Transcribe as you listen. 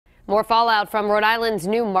More fallout from Rhode Island's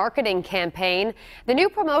new marketing campaign. The new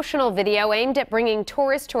promotional video aimed at bringing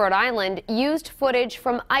tourists to Rhode Island used footage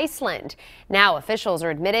from Iceland. Now officials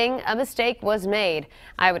are admitting a mistake was made.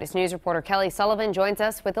 Eyewitness News reporter Kelly Sullivan joins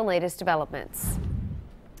us with the latest developments.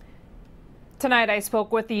 Tonight, I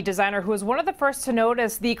spoke with the designer who was one of the first to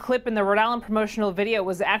notice the clip in the Rhode Island promotional video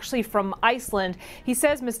was actually from Iceland. He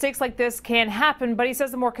says mistakes like this can happen, but he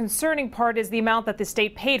says the more concerning part is the amount that the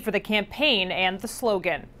state paid for the campaign and the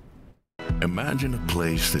slogan. Imagine a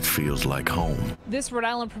place that feels like home. This Rhode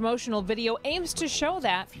Island promotional video aims to show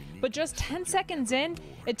that, but just 10 seconds in,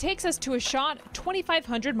 it takes us to a shot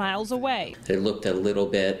 2,500 miles away. It looked a little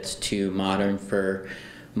bit too modern for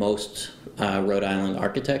most Rhode Island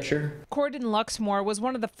architecture. Corden Luxmore was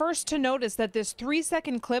one of the first to notice that this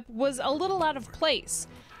 3-second clip was a little out of place.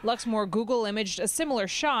 Luxmore Google imaged a similar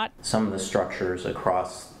shot. Some of the structures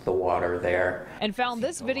across the water there. And found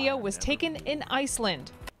this video was taken in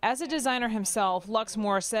Iceland. As a designer himself,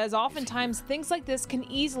 Luxmore says oftentimes things like this can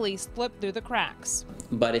easily slip through the cracks.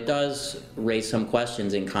 But it does raise some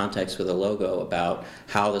questions in context with the logo about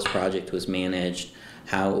how this project was managed,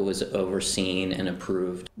 how it was overseen and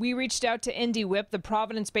approved. We reached out to IndieWhip, the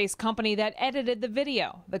Providence-based company that edited the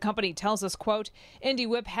video. The company tells us, quote,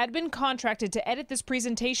 IndieWhip had been contracted to edit this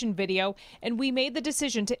presentation video, and we made the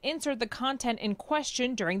decision to insert the content in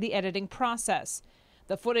question during the editing process.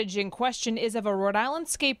 The footage in question is of a Rhode Island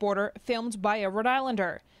skateboarder filmed by a Rhode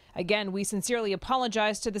Islander. Again, we sincerely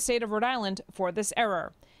apologize to the state of Rhode Island for this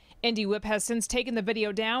error. IndieWhip has since taken the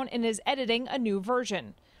video down and is editing a new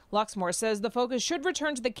version. Luxmore says the focus should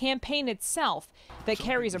return to the campaign itself that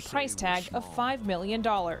carries a price tag of $5 million.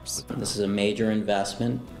 This is a major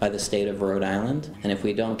investment by the state of Rhode Island, and if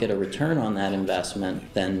we don't get a return on that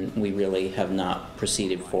investment, then we really have not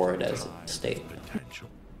proceeded forward as a state.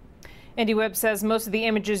 IndieWhip says most of the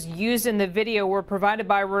images used in the video were provided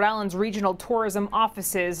by Rhode Island's regional tourism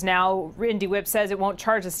offices. Now, IndieWhip says it won't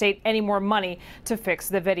charge the state any more money to fix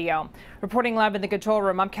the video. Reporting live in the control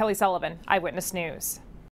room, I'm Kelly Sullivan, Eyewitness News.